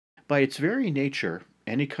By its very nature,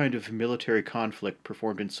 any kind of military conflict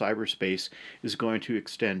performed in cyberspace is going to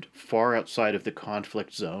extend far outside of the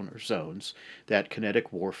conflict zone or zones that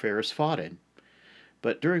kinetic warfare is fought in.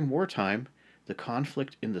 But during wartime, the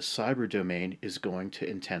conflict in the cyber domain is going to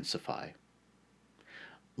intensify.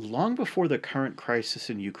 Long before the current crisis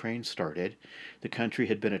in Ukraine started, the country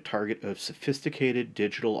had been a target of sophisticated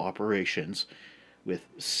digital operations with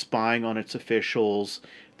spying on its officials,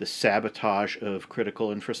 the sabotage of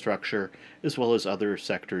critical infrastructure, as well as other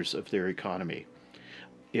sectors of their economy.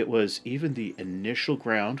 It was even the initial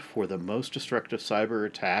ground for the most destructive cyber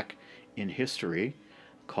attack in history,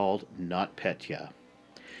 called NotPetya.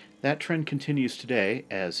 That trend continues today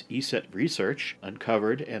as ESET research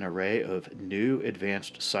uncovered an array of new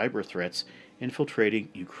advanced cyber threats infiltrating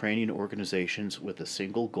Ukrainian organizations with a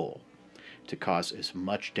single goal: to cause as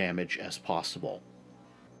much damage as possible.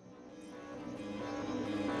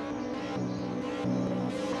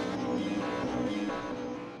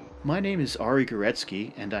 My name is Ari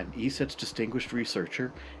Goretsky, and I'm ESET's distinguished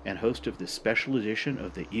researcher and host of this special edition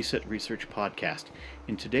of the ESET Research Podcast.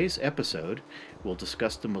 In today's episode, we'll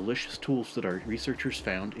discuss the malicious tools that our researchers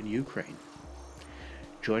found in Ukraine.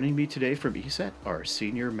 Joining me today from ESET are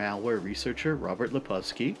senior malware researcher Robert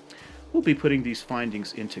Lipovsky, who'll be putting these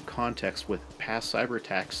findings into context with past cyber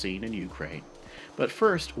attacks seen in Ukraine. But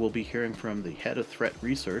first, we'll be hearing from the head of threat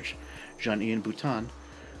research, Jean-Ian Boutin,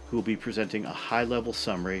 who will be presenting a high-level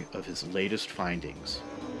summary of his latest findings.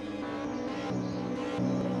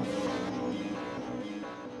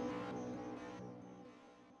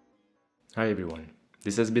 Hi everyone.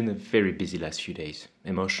 This has been a very busy last few days,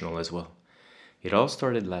 emotional as well. It all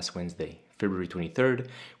started last Wednesday, February 23rd,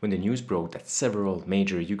 when the news broke that several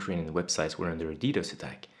major Ukrainian websites were under a DDoS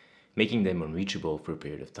attack, making them unreachable for a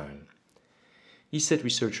period of time. ESET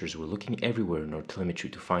researchers were looking everywhere in our telemetry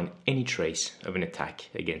to find any trace of an attack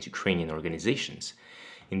against Ukrainian organizations.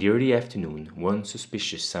 In the early afternoon, one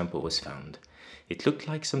suspicious sample was found. It looked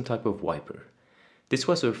like some type of wiper. This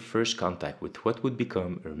was our first contact with what would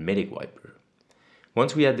become a hermetic wiper.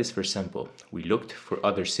 Once we had this first sample, we looked for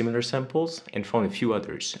other similar samples and found a few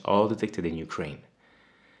others, all detected in Ukraine.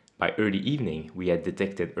 By early evening, we had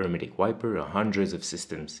detected hermetic wiper on hundreds of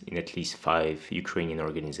systems in at least 5 Ukrainian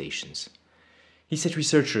organizations. ESET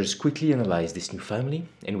researchers quickly analyzed this new family,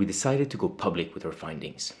 and we decided to go public with our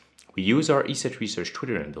findings. We used our ESET research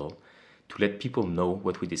Twitter handle to let people know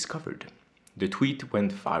what we discovered. The tweet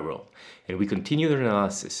went viral, and we continued our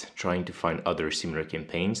analysis, trying to find other similar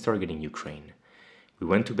campaigns targeting Ukraine. We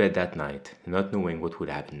went to bed that night, not knowing what would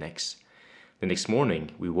happen next. The next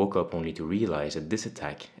morning, we woke up only to realize that this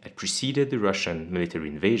attack had preceded the Russian military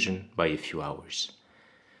invasion by a few hours.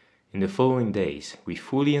 In the following days, we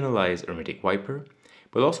fully analyzed hermetic wiper,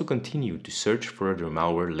 but also continued to search for other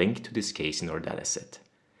malware linked to this case in our dataset.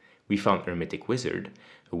 We found hermetic wizard,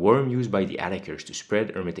 a worm used by the attackers to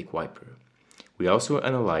spread hermetic wiper. We also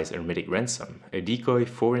analyzed hermetic ransom, a decoy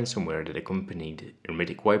for ransomware that accompanied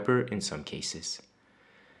hermetic wiper in some cases.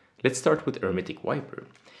 Let's start with hermetic wiper.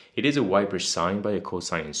 It is a wiper signed by a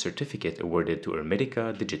co-signing certificate awarded to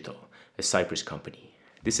Hermetica Digital, a Cyprus company.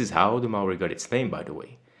 This is how the malware got its name, by the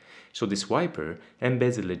way. So this wiper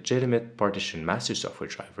embeds a legitimate partition master software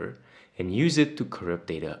driver and uses it to corrupt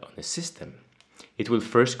data on the system. It will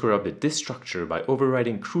first corrupt the disk structure by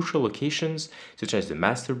overriding crucial locations such as the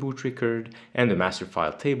master boot record and the master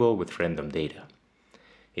file table with random data.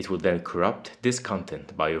 It will then corrupt disk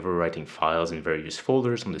content by overwriting files in various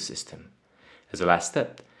folders on the system. As a last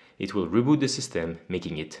step, it will reboot the system,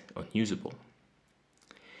 making it unusable.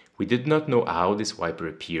 We did not know how this wiper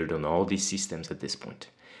appeared on all these systems at this point.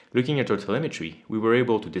 Looking at our telemetry, we were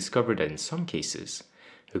able to discover that in some cases,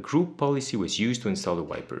 a group policy was used to install the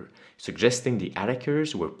wiper, suggesting the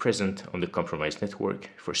attackers were present on the compromised network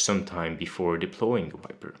for some time before deploying the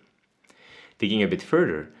wiper. Digging a bit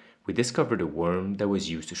further, we discovered a worm that was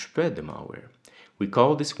used to spread the malware. We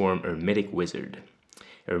call this worm Hermetic Wizard.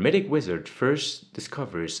 Hermetic Wizard first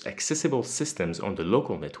discovers accessible systems on the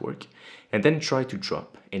local network and then tries to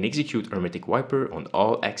drop and execute Hermetic Wiper on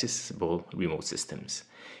all accessible remote systems.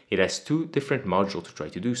 It has 2 different modules to try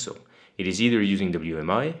to do so. It is either using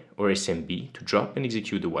WMI or SMB to drop and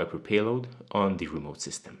execute the wiper payload on the remote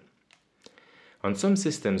system. On some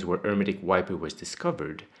systems where Hermetic Wiper was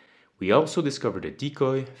discovered, we also discovered a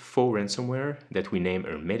decoy faux ransomware that we name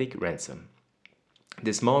Hermetic Ransom.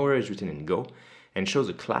 This malware is written in Go and shows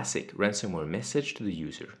a classic ransomware message to the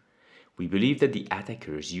user. We believe that the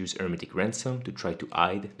attackers use Hermetic Ransom to try to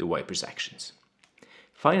hide the wiper's actions.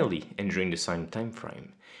 Finally, and during the same time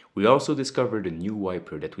frame, we also discovered a new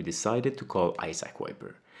wiper that we decided to call Isaac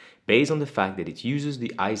Wiper, based on the fact that it uses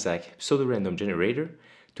the Isaac pseudorandom generator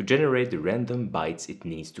to generate the random bytes it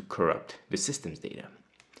needs to corrupt the system's data.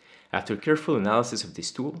 After careful analysis of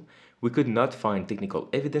this tool, we could not find technical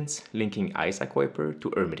evidence linking Isaac Wiper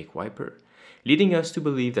to Hermetic Wiper, leading us to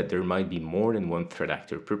believe that there might be more than one threat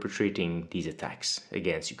actor perpetrating these attacks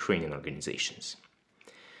against Ukrainian organizations.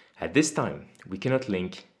 At this time, we cannot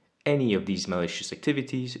link any of these malicious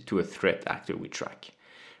activities to a threat actor we track.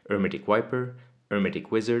 Hermetic Wiper,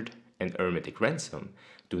 Hermetic Wizard, and Hermetic Ransom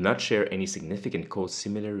do not share any significant code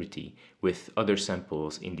similarity with other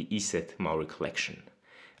samples in the ESET malware collection.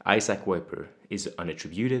 Isaac Wiper is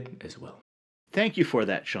unattributed as well. Thank you for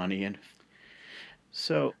that, Jean-Ian.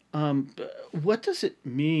 So, what does it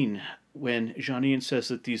mean when Jean-Ian says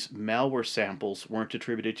that these malware samples weren't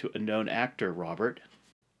attributed to a known actor, Robert?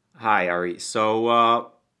 Hi, Ari.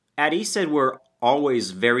 At ESET, we're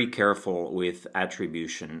always very careful with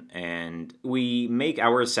attribution, and we make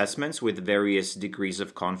our assessments with various degrees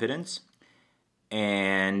of confidence.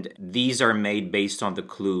 And these are made based on the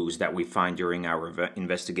clues that we find during our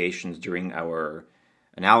investigations, during our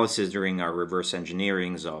analysis, during our reverse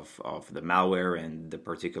engineerings of the malware and the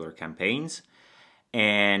particular campaigns.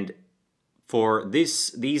 And for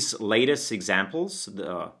these latest examples,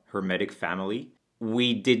 the Hermetic family,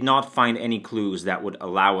 we did not find any clues that would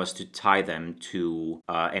allow us to tie them to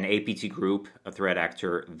an APT group, a threat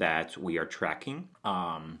actor that we are tracking.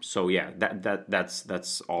 That's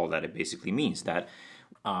all that it basically means. That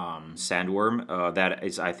Sandworm, that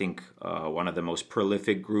is, I think, one of the most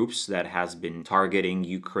prolific groups that has been targeting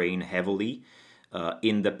Ukraine heavily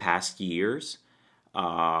in the past years.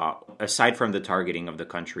 Aside from the targeting of the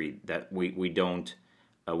country, that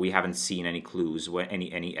we haven't seen any clues,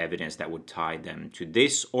 any evidence that would tie them to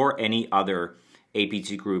this or any other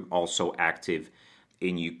APT group also active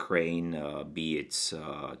in Ukraine, be it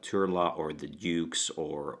Turla or the Dukes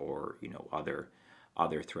or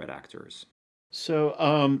other threat actors.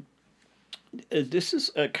 So, this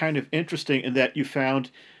is kind of interesting in that you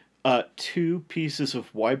found two pieces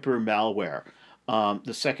of Wiper malware.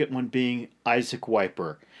 The second one being Isaac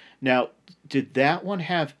Wiper. Now, did that one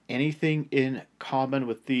have anything in common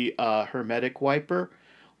with the Hermetic Wiper,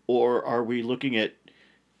 or are we looking at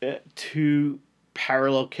two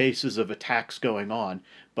parallel cases of attacks going on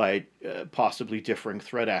by possibly differing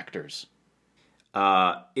threat actors?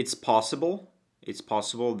 It's possible. It's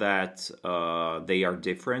possible that they are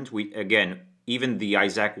different. Even the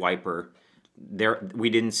Isaac Wiper, we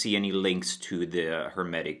didn't see any links to the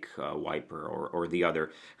Hermetic Wiper or the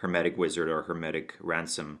other Hermetic Wizard or Hermetic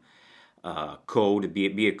Ransom code,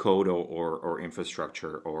 be it code or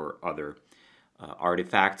infrastructure or other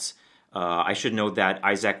artifacts. I should note that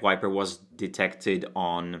Isaac Wiper was detected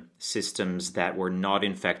on systems that were not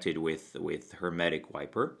infected with Hermetic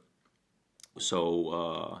Wiper.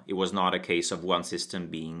 So it was not a case of one system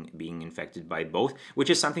being infected by both, which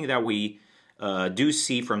is something that we do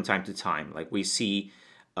see from time to time. Like we see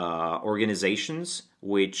organizations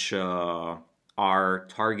which are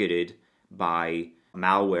targeted by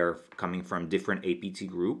malware coming from different APT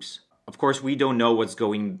groups. Of course, we don't know what's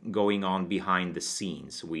going on behind the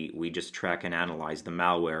scenes. We just track and analyze the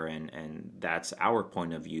malware, and that's our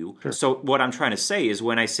point of view. Sure. So what I'm trying to say is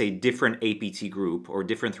when I say different APT group or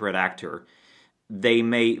different threat actor, they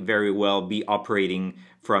may very well be operating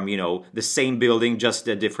from, the same building, just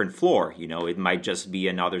a different floor. It might just be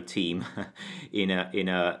another team in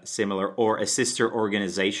a similar or a sister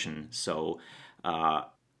organization. So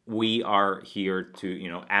we are here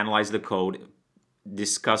to, analyze the code,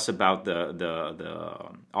 discuss about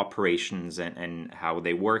the operations and how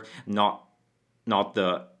they work, not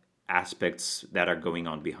the aspects that are going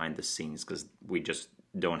on behind the scenes, because we just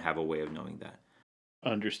don't have a way of knowing that.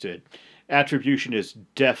 Understood. Attribution is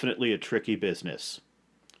definitely a tricky business.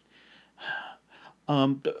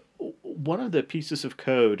 One of the pieces of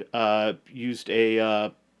code used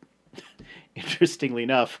a, interestingly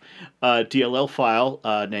enough, DLL file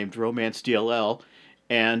named Romance DLL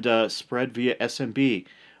and spread via SMB.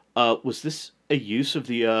 Was this a use of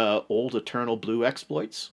the old Eternal Blue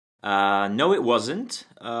exploits? No, it wasn't.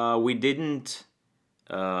 We didn't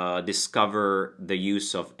discover the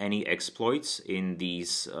use of any exploits in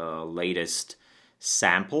these latest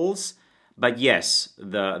samples. But yes,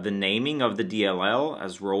 the naming of the DLL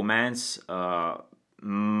as Romance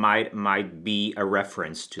might be a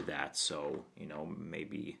reference to that. So,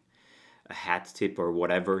 maybe a hat tip or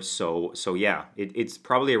whatever. So yeah, it's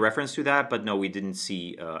probably a reference to that. But no, we didn't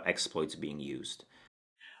see exploits being used.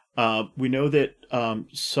 We know that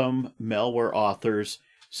some malware authors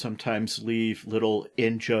sometimes leave little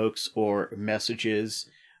in-jokes or messages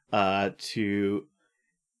to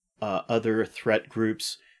other threat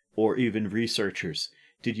groups or even researchers.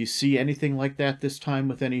 Did you see anything like that this time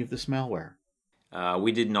with any of this malware?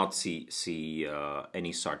 We did not see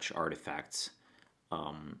any such artifacts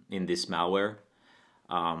in this malware.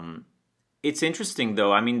 It's interesting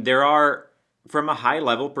though. I mean, there are, from a high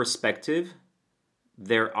level perspective,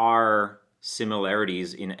 there are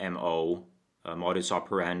similarities in MO, modus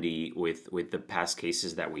operandi, with the past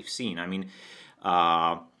cases that we've seen. I mean,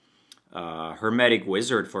 Hermetic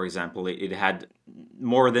Wizard, for example, it had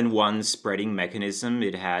more than one spreading mechanism.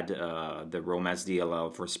 It had the Romance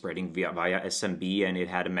DLL for spreading via SMB, and it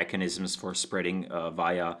had mechanisms for spreading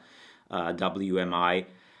via WMI.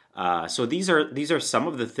 So these are some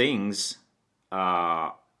of the things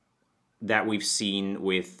that we've seen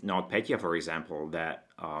with NotPetya, for example, that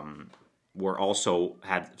were also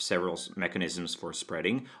had several mechanisms for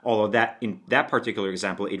spreading. Although that in that particular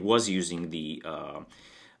example, it was using the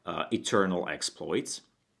eternal exploits.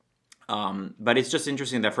 But it's just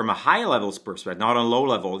interesting that from a high level perspective, not on a low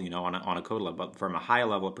level, on a code level, but from a high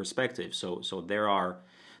level perspective. So there are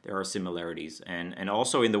similarities, and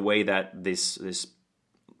also in the way that these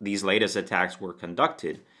latest attacks were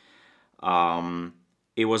conducted.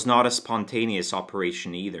 It was not a spontaneous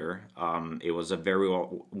operation either. It was a very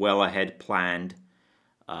well ahead planned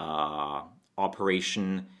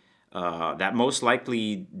operation that most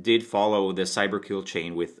likely did follow the cyber kill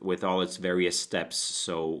chain with all its various steps.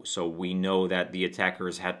 So we know that the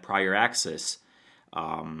attackers had prior access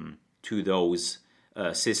to those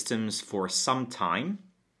systems for some time.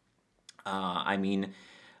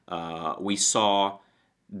 We saw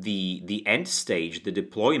the end stage, the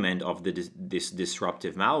deployment of this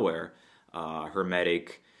disruptive malware,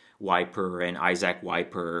 Hermetic Wiper and Isaac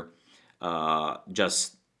Wiper,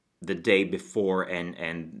 just the day before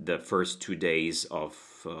and the first 2 days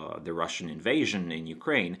of the Russian invasion in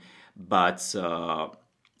Ukraine. But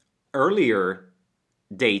earlier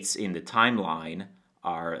dates in the timeline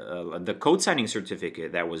are the code signing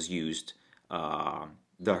certificate that was used.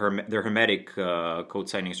 The Hermetic code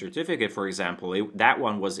signing certificate, for example, that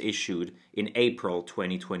one was issued in April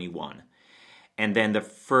 2021. And then the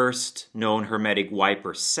first known Hermetic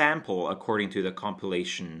Wiper sample, according to the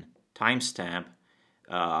compilation timestamp,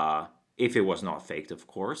 if it was not faked, of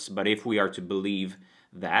course, but if we are to believe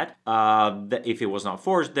that if it was not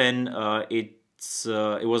forged, then it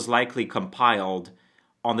was likely compiled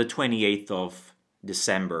on the 28th of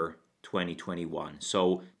December 2021.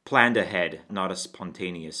 So planned ahead, not a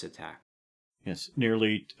spontaneous attack. Yes,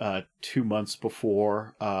 nearly 2 months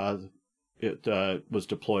before it was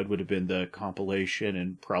deployed would have been the compilation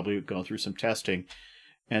and probably gone through some testing.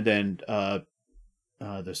 And then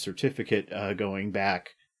the certificate going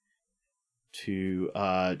back to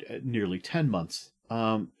nearly 10 months.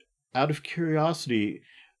 Out of curiosity,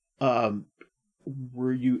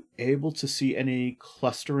 were you able to see any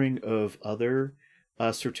clustering of other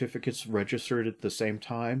certificates registered at the same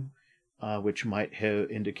time, which might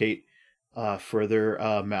indicate further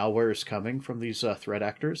malware is coming from these threat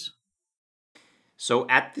actors? So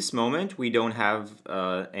at this moment, we don't have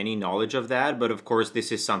any knowledge of that, but of course,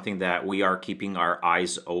 this is something that we are keeping our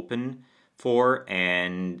eyes open for,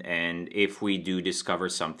 and if we do discover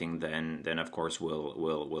something, then of course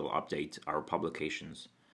we'll update our publications.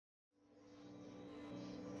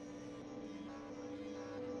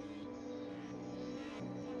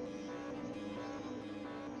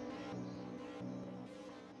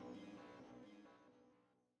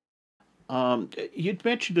 You'd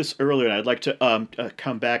mentioned this earlier, and I'd like to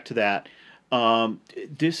come back to that.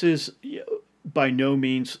 This is by no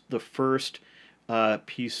means the first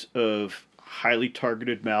piece of highly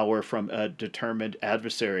targeted malware from a determined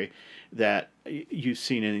adversary that you've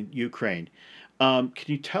seen in Ukraine. Can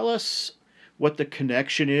you tell us what the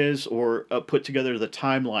connection is, or put together the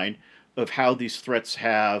timeline of how these threats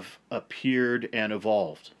have appeared and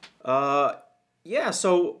evolved? Yeah,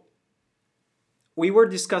 so we were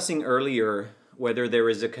discussing earlier whether there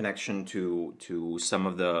is a connection to some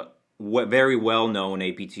of the very well-known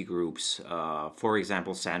APT groups, for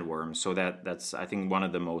example, Sandworm. So that's I think one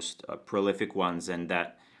of the most prolific ones, and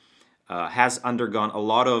that has undergone a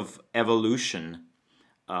lot of evolution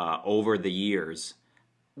over the years.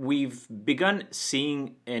 We've begun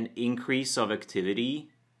seeing an increase of activity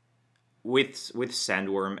with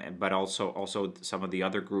Sandworm, but also some of the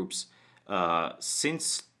other groups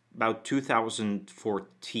since about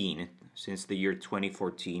 2014, since the year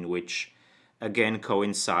 2014, which again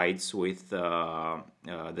coincides with the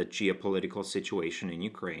geopolitical situation in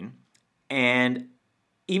Ukraine. And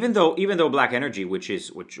even though Black Energy, which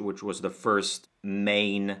was the first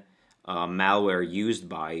main malware used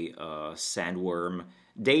by Sandworm,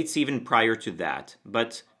 dates even prior to that,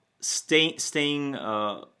 but staying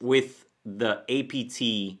with the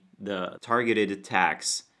APT, the targeted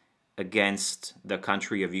attacks against the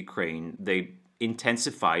country of Ukraine, they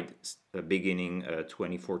intensified beginning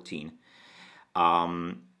 2014.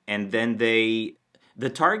 And then the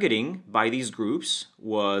targeting by these groups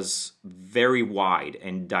was very wide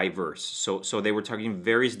and diverse. So they were targeting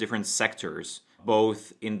various different sectors,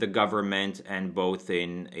 both in the government and both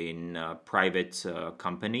in private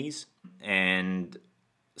companies. And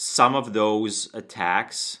some of those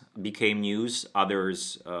attacks became news,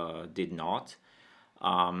 others did not.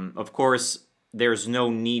 Of course, there's no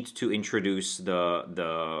need to introduce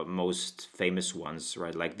the most famous ones,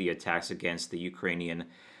 right? Like the attacks against the Ukrainian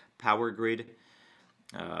power grid,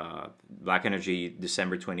 Black Energy,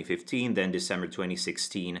 December 2015, then December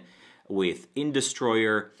 2016 with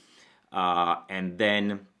Indestroyer, and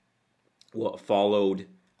then what followed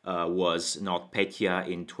was NotPetya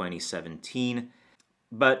in 2017.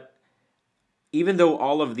 But even though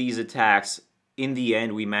all of these attacks, in the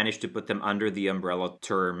end, we managed to put them under the umbrella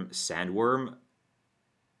term sandworm,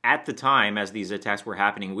 at the time, as these attacks were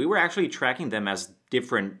happening, we were actually tracking them as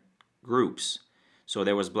different groups. So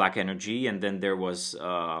there was Black Energy, and then there was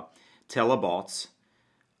Telebots,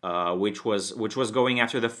 which was going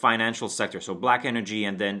after the financial sector. So Black Energy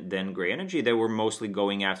and then Gray Energy, they were mostly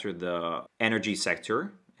going after the energy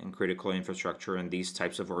sector and critical infrastructure and these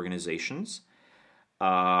types of organizations.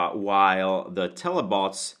 While the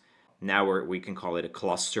Telebots, now we can call it a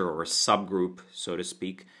cluster or a subgroup, so to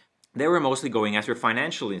speak, they were mostly going after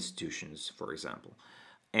financial institutions, for example,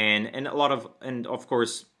 and of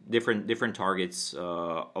course different targets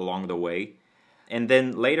along the way. And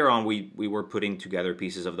then later on, we were putting together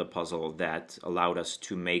pieces of the puzzle that allowed us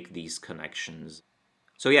to make these connections.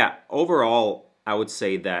 So yeah, overall, I would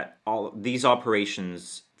say that all these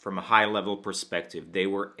operations, from a high-level perspective, they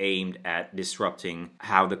were aimed at disrupting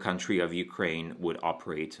how the country of Ukraine would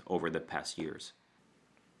operate over the past years.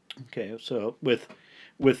 Okay, so with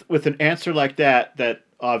an answer like that, that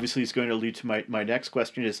obviously is going to lead to my next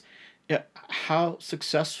question is, how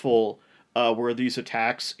successful were these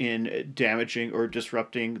attacks in damaging or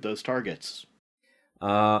disrupting those targets?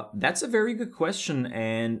 That's a very good question,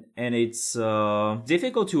 and it's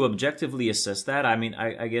difficult to objectively assess that. I mean,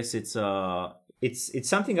 I guess it's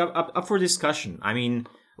something up for discussion. I mean,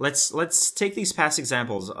 let's take these past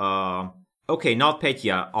examples. Okay,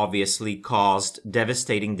 NotPetya obviously caused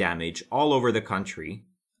devastating damage all over the country.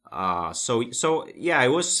 So yeah, it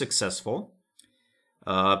was successful.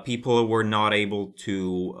 People were not able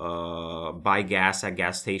to buy gas at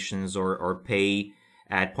gas stations or pay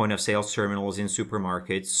at point of sale terminals in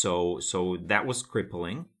supermarkets. So that was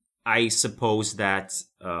crippling. I suppose that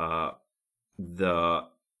the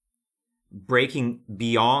breaking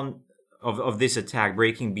beyond of this attack,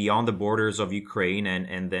 breaking beyond the borders of Ukraine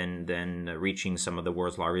and then reaching some of the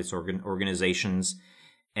world's largest organizations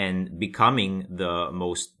and becoming the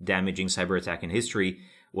most damaging cyber attack in history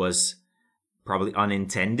was probably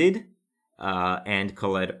unintended and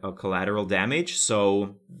collateral damage.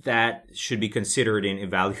 So that should be considered in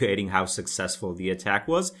evaluating how successful the attack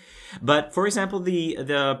was. But for example,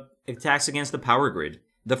 the attacks against the power grid,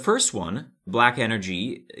 the first one, Black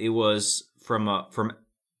Energy, it was from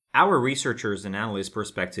our researchers and analysts'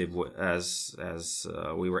 perspective, as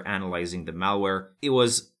we were analyzing the malware, it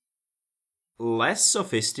was less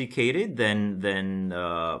sophisticated than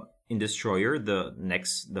Indestroyer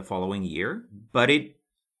the following year, but it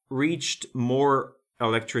reached more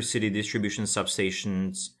electricity distribution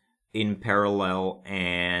substations in parallel,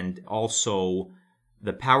 and also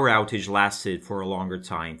the power outage lasted for a longer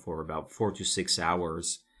time, for about 4 to 6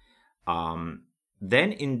 hours.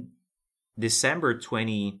 Then in December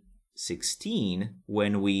 2016,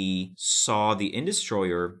 when we saw the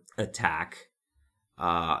Indestroyer attack,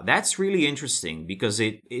 that's really interesting because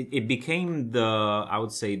it became I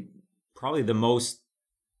would say, probably the most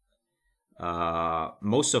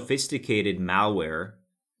sophisticated malware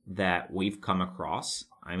that we've come across.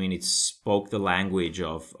 I mean, it spoke the language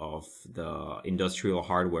of the industrial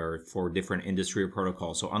hardware for different industrial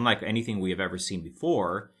protocols. So unlike anything we have ever seen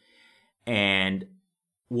before. And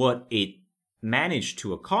what it managed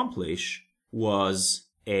to accomplish was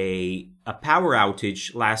a power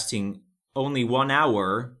outage lasting only 1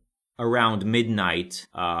 hour around midnight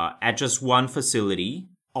at just one facility,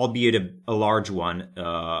 albeit a large one,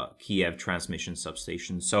 Kiev transmission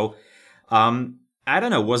substation. So I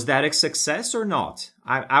don't know, was that a success or not?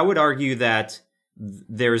 I would argue that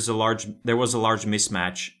there was a large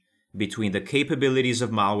mismatch between the capabilities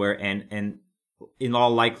of malware and in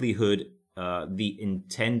all likelihood the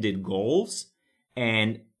intended goals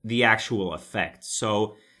and the actual effect.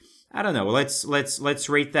 So I don't know. Let's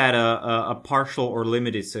rate that a partial or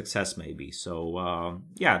limited success, maybe. So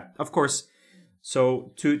yeah, of course.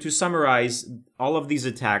 So to summarize, all of these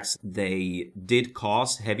attacks, they did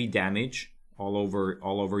cause heavy damage all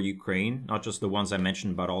over Ukraine. Not just the ones I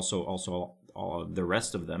mentioned, but also all the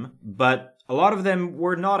rest of them. But a lot of them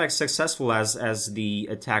were not as successful as the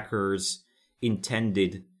attackers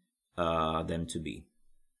intended them to be.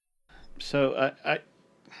 So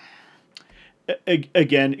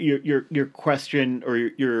again, your question or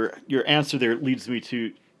your answer there leads me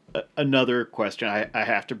to another question I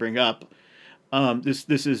have to bring up.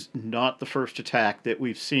 This is not the first attack that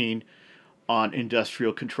we've seen on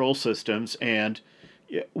industrial control systems, and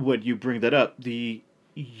when you bring that up, the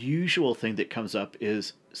usual thing that comes up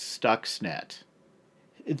is Stuxnet.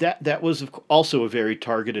 That was also a very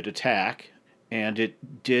targeted attack, and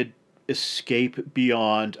it did escape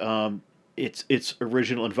beyond its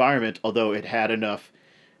original environment, although it had enough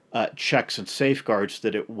checks and safeguards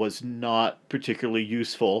that it was not particularly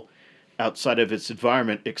useful outside of its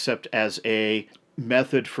environment, except as a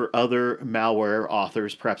method for other malware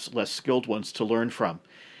authors, perhaps less skilled ones, to learn from.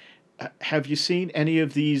 Have you seen any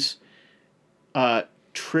of these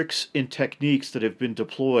tricks and techniques that have been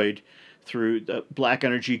deployed through the Black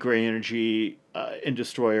Energy, Gray Energy,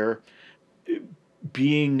 Indestroyer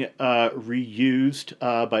being reused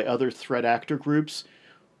by other threat actor groups,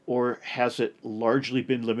 or has it largely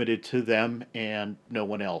been limited to them and no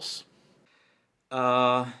one else?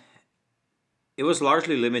 Uh, it was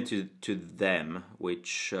largely limited to them,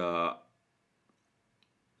 which I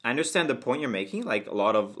understand the point you're making. Like a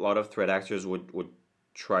lot of threat actors would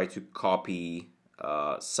try to copy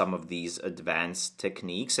some of these advanced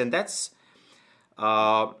techniques, and that's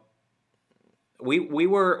uh, we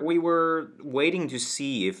were waiting to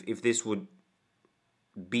see if this would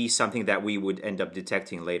be something that we would end up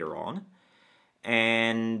detecting later on.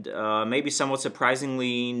 And maybe somewhat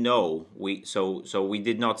surprisingly, no. So we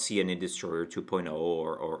did not see an Destroyer 2.0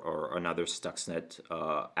 or another Stuxnet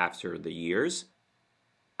after the years.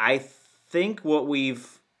 I think what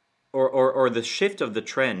we've or the shift of the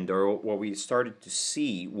trend or what we started to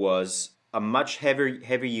see was a much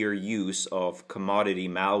heavier use of commodity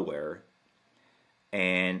malware.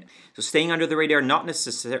 And so staying under the radar, not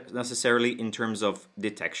necessarily in terms of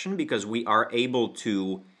detection, because we are able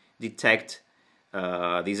to detect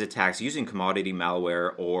these attacks using commodity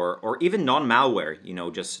malware or even non-malware,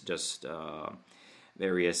 just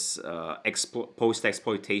various post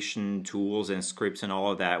exploitation tools and scripts and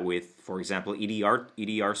all of that with, for example,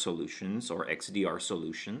 EDR solutions or XDR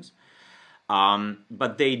solutions.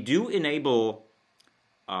 But they do enable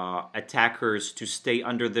attackers to stay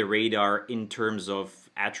under the radar in terms of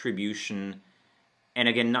attribution. And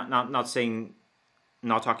again, not saying,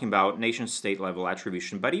 not talking about nation state level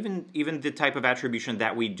attribution, but even the type of attribution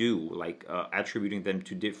that we do, like attributing them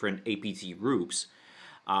to different APT groups.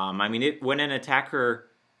 I mean, when an attacker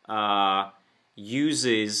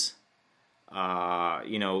uses,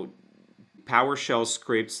 PowerShell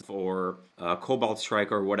scripts or Cobalt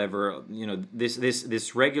Strike or whatever,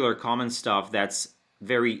 this regular common stuff that's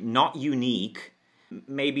very not unique.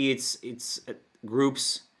 Maybe it's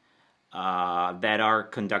groups that are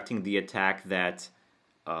conducting the attack that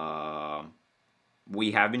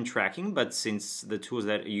we have been tracking, but since the tools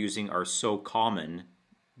that are using are so common,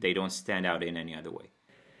 they don't stand out in any other way.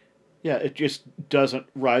 Yeah, it just doesn't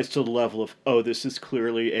rise to the level of, oh, this is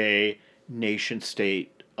clearly a nation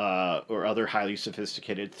state or other highly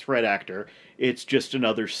sophisticated threat actor. It's just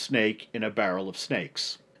another snake in a barrel of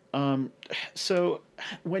snakes. Um, so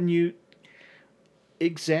when you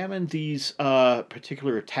examine these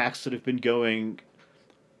particular attacks that have been going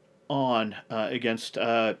on against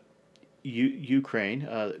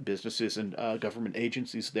Ukraine, businesses and government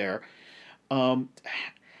agencies there, um,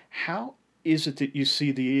 how is it that you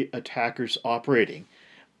see the attackers operating?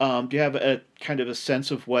 Do you have a kind of a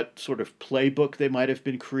sense of what sort of playbook they might have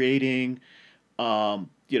been creating?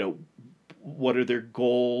 You know, what are their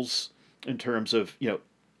goals in terms of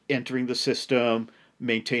entering the system,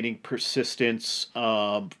 maintaining persistence,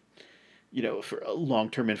 for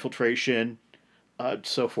long-term infiltration,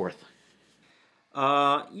 so forth.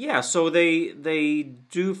 Yeah, so they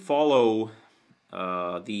do follow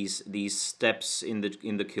these steps in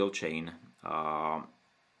the kill chain.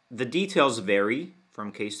 The details vary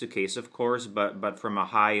from case to case, of course, but from a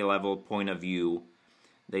high level point of view,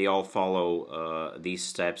 they all follow these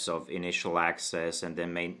steps of initial access and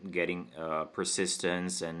then getting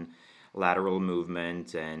persistence and lateral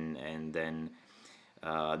movement and then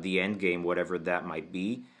the end game, whatever that might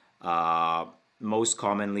be. Most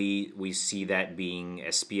commonly, we see that being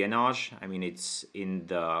espionage. I mean, it's in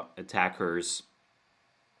the attacker's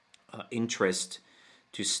interest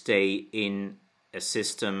to stay in a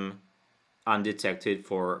system undetected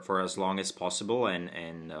for as long as possible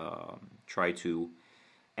and try to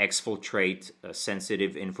exfiltrate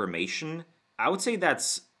sensitive information. I would say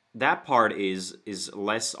that part is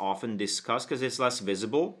less often discussed because it's less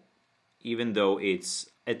visible, even though it's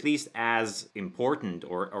at least as important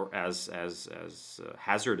or as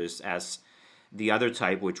hazardous as the other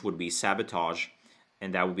type, which would be sabotage,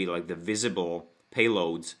 and that would be like the visible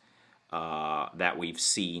payloads that we've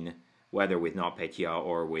seen, whether with NotPetya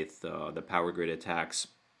or with the power grid attacks,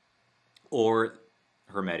 or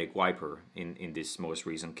Hermetic Wiper in this most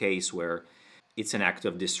recent case, where it's an act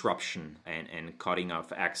of disruption and cutting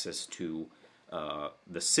off access to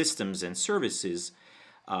the systems and services.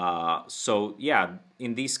 So yeah,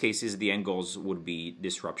 in these cases, the end goals would be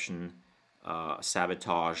disruption,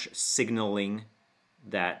 sabotage, signaling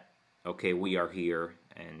that, okay, we are here.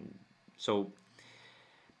 And so,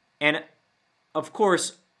 and of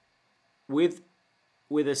course, with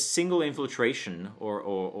a single infiltration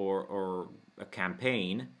or a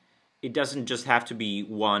campaign, it doesn't just have to be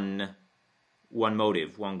one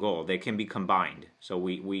motive, one goal. They can be combined. So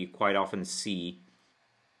we quite often see,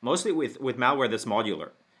 mostly with malware that's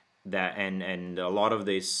modular, that and a lot of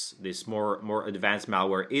this more advanced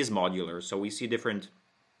malware is modular. So we see different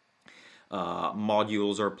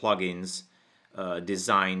modules or plugins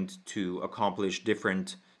designed to accomplish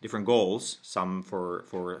different goals. Some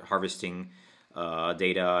for harvesting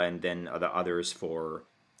data, and then others for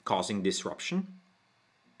causing disruption.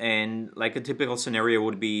 And like a typical scenario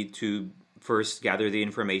would be to first gather the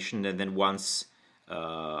information, and then once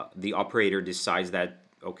the operator decides that,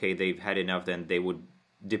 okay, they've had enough, then they would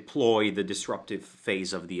deploy the disruptive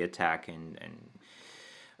phase of the attack and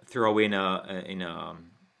throw in a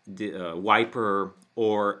wiper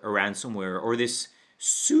or a ransomware, or this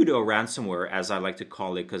pseudo ransomware, as I like to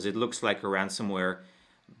call it, because it looks like a ransomware,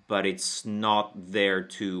 but it's not there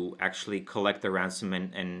to actually collect the ransom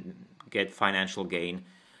and get financial gain,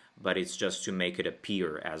 but it's just to make it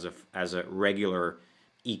appear as a regular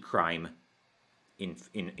e-crime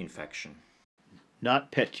infection.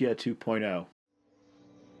 NotPetya 2.0.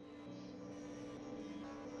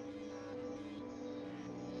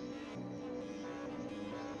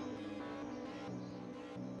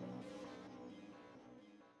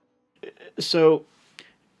 So,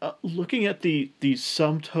 looking at the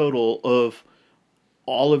sum total of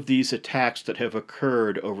all of these attacks that have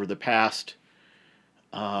occurred over the past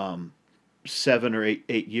 7 or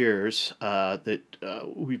 8 years that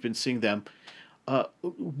we've been seeing them,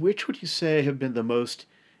 which would you say have been the most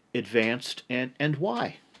advanced, and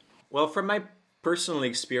why? Well, from my personal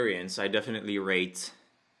experience, I definitely rate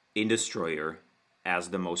Indestroyer as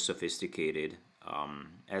the most sophisticated.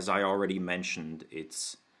 As I already mentioned,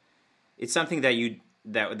 it's something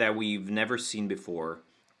that we've never seen before,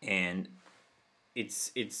 and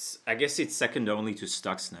it's I guess it's second only to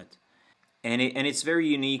Stuxnet, and it's very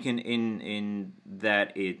unique in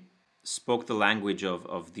that it spoke the language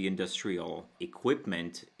of the industrial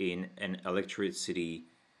equipment in an electricity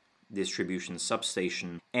distribution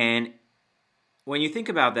substation. And when you think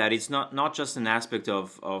about that, it's not just an aspect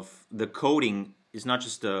of the coding. It's not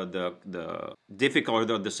just the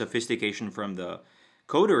difficult or the sophistication from the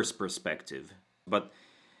coder's perspective, but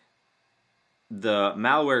the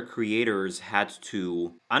malware creators had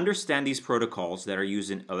to understand these protocols that are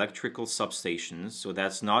used in electrical substations. So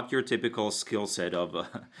that's not your typical skill set of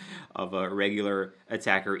a regular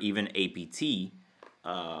attacker, even APT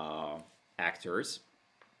actors.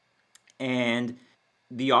 And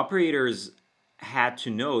the operators had to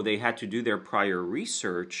know, they had to do their prior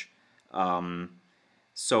research.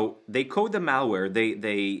 So they code the malware,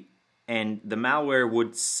 and the malware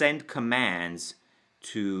would send commands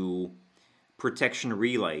to protection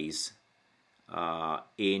relays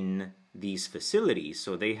in these facilities.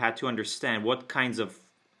 So they had to understand what kinds of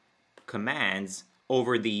commands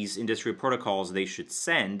over these industry protocols they should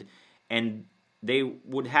send, and they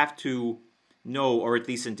would have to know, or at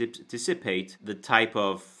least anticipate, the type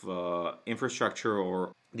of infrastructure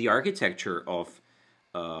or the architecture of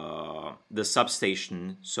the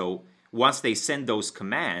substation. So once they send those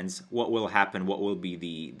commands, what will happen? What will be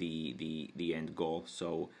the end goal?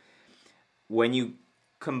 So when you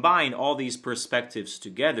combine all these perspectives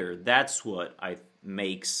together, that's what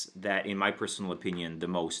makes that, in my personal opinion, the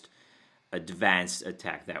most advanced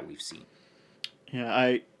attack that we've seen.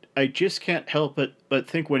 Yeah, I just can't help but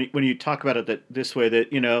think when you talk about it this way, that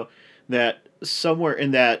that somewhere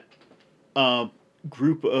in that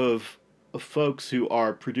group of folks who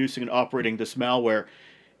are producing and operating this malware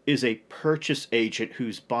is a purchase agent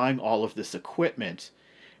who's buying all of this equipment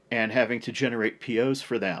and having to generate POs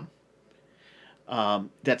for them.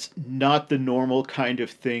 That's not the normal kind of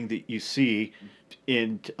thing that you see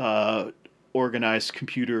in organized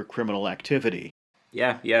computer criminal activity.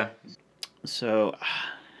 Yeah, yeah. So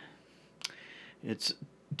it's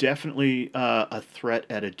definitely a threat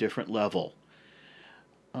at a different level.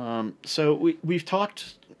 So we've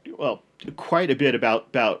talked, well, quite a bit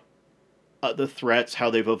about the threats, how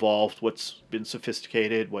they've evolved, what's been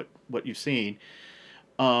sophisticated, what you've seen.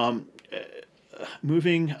 Um,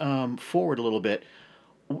 Moving forward a little bit,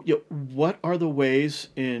 what are the ways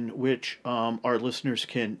in which our listeners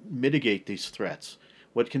can mitigate these threats?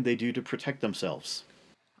 What can they do to protect themselves?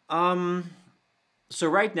 Um, so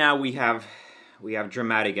right now we have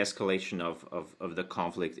dramatic escalation of the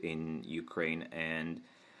conflict in Ukraine, and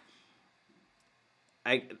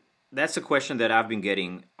I that's a question that I've been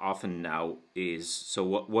getting often now is so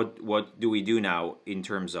what do we do now in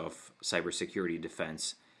terms of cybersecurity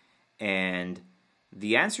defense? And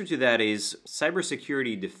the answer to that is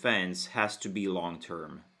cybersecurity defense has to be long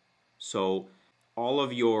term. So all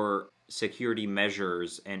of your security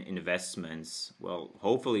measures and investments, well,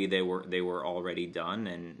 hopefully they were already done,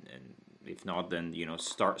 and if not, then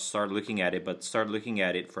start looking at it, but start looking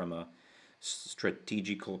at it from a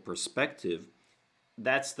strategical perspective.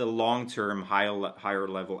 That's the long term higher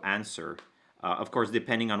level answer. Of course,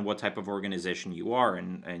 depending on what type of organization you are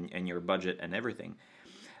and your budget and everything.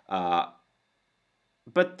 Uh,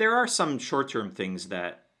 but there are some short term things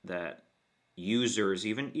that users,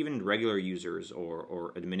 even regular users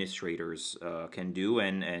or administrators, can do,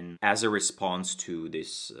 and as a response to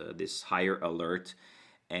this higher alert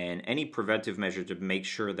and any preventive measure to make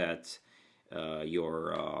sure that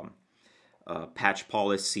your patch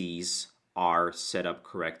policies are set up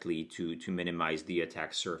correctly to minimize the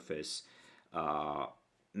attack surface. Uh,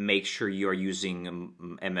 Make sure you are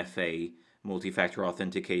using MFA, multi-factor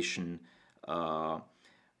authentication, uh,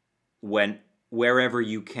 when wherever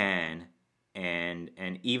you can, and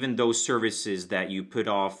even those services that you put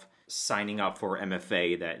off signing up for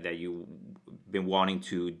MFA that you've been wanting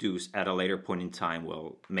to do at a later point in time,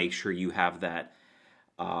 well, make sure you have that.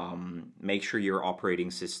 Make sure your operating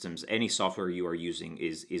systems, any software you are using,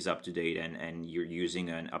 is up to date, and you're using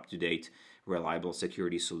an up to date, reliable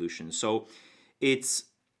security solution. So it's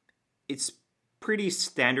it's pretty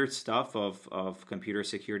standard stuff of computer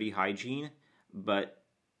security hygiene, but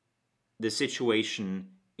the situation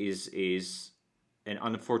is an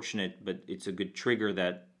unfortunate, but it's a good trigger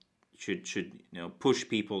that should push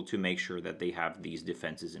people to make sure that they have these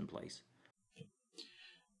defenses in place.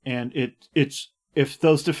 And it's if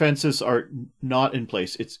those defenses are not in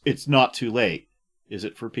place, it's not too late. Is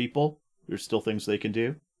it for people? There's still things they can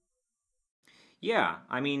do. Yeah,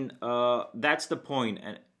 I mean, that's the point,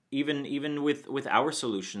 and even with our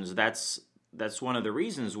solutions, that's one of the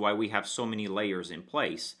reasons why we have so many layers in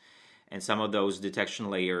place, and some of those detection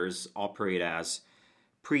layers operate as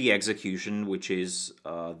pre-execution, which is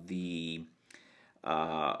the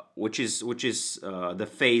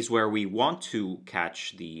phase where we want to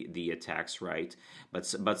catch the attacks, right?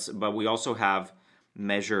 But we also have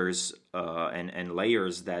measures and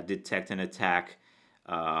layers that detect an attack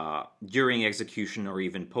during execution or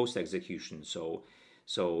even post execution. So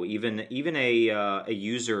even a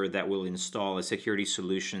user that will install a security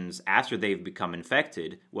solutions after they've become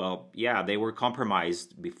infected, well, yeah, they were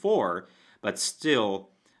compromised before, but still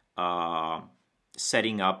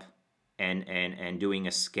setting up and doing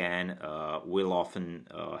a scan will often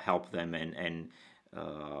help them and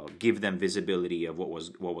give them visibility of what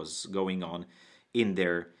was going on in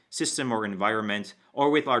their system or environment. Or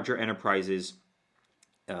with larger enterprises,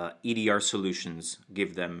 EDR solutions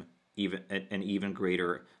give them an even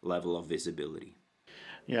greater level of visibility.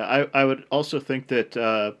 Yeah, I would also think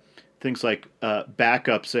that things like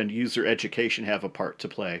backups and user education have a part to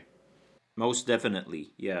play. Most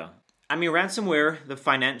definitely, yeah. I mean, ransomware, the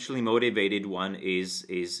financially motivated one, is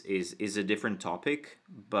a different topic,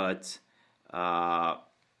 but uh,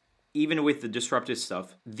 even with the disruptive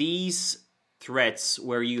stuff, these threats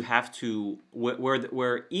where you have to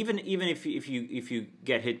where even if you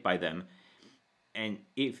get hit by them, and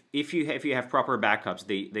if you have proper backups,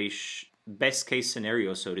 best case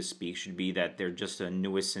scenario, so to speak, should be that they're just a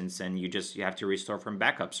nuisance and you have to restore from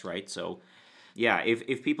backups, right? So yeah,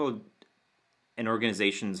 if people and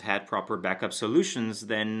organizations had proper backup solutions,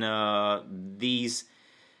 then these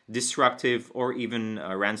disruptive or even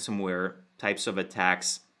ransomware types of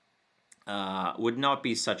attacks would not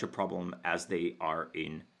be such a problem as they are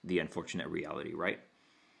in the unfortunate reality, right?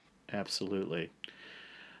 Absolutely.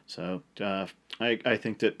 So I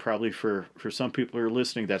think that probably for some people who are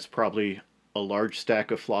listening, that's probably a large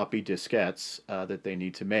stack of floppy diskettes that they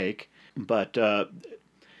need to make. But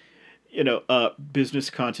business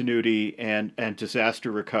continuity and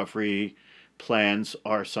disaster recovery plans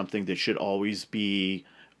are something that should always be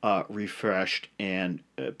refreshed and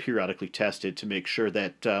periodically tested to make sure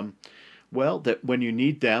that, that when you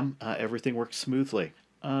need them, everything works smoothly.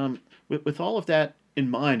 With all of that in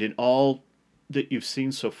mind, and all that you've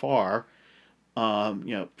seen so far,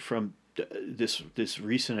 from this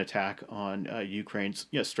recent attack on Ukraine's,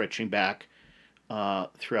 stretching back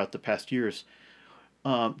throughout the past years.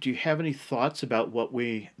 Do you have any thoughts about what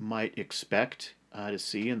we might expect to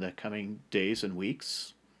see in the coming days and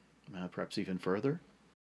weeks, perhaps even further?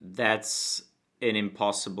 That's an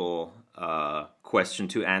impossible question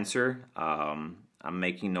to answer. I'm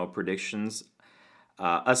making no predictions.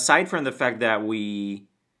 Aside from the fact that we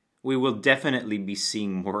will definitely be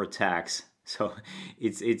seeing more attacks, so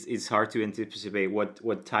it's hard to anticipate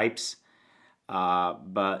what types.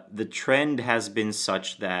 But the trend has been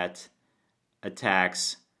such that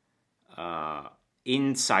attacks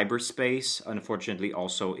in cyberspace, unfortunately,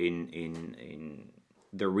 also in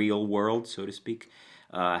the real world, so to speak,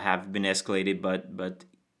 have been escalated. But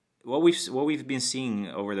what we've been seeing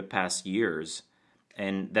over the past years,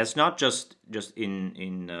 and that's not just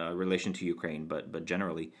in relation to Ukraine, but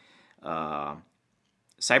generally,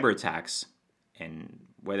 cyber attacks, and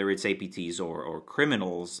whether it's APTs or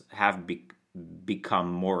criminals, have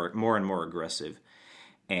become more and more aggressive.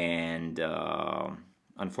 And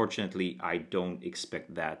unfortunately, I don't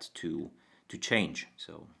expect that to change.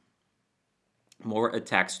 So more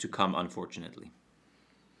attacks to come, unfortunately.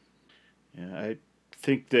 Yeah, I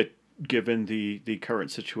think that given the current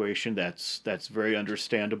situation, that's very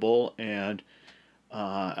understandable, and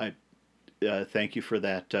I thank you for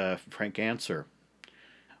that frank answer.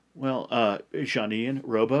 Well, Jeanine,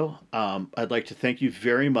 Robo, I'd like to thank you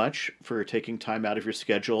very much for taking time out of your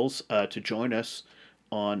schedules to join us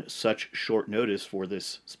on such short notice for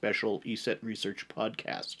this special ESET Research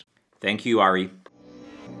podcast. Thank you, Ari.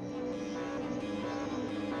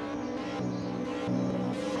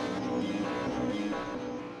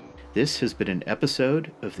 This has been an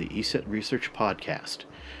episode of the ESET Research Podcast.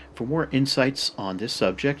 For more insights on this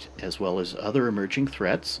subject, as well as other emerging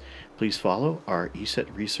threats, please follow our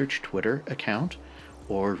ESET Research Twitter account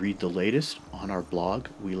or read the latest on our blog,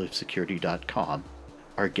 welivesecurity.com.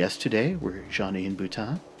 Our guests today were Jeanine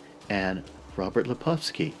Boutin and Robert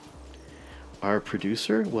Lipovsky. Our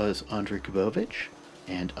producer was Andrei Kubovich,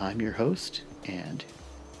 and I'm your host and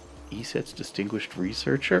ESET's distinguished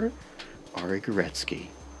researcher, Ari Goretsky.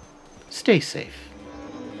 Stay safe.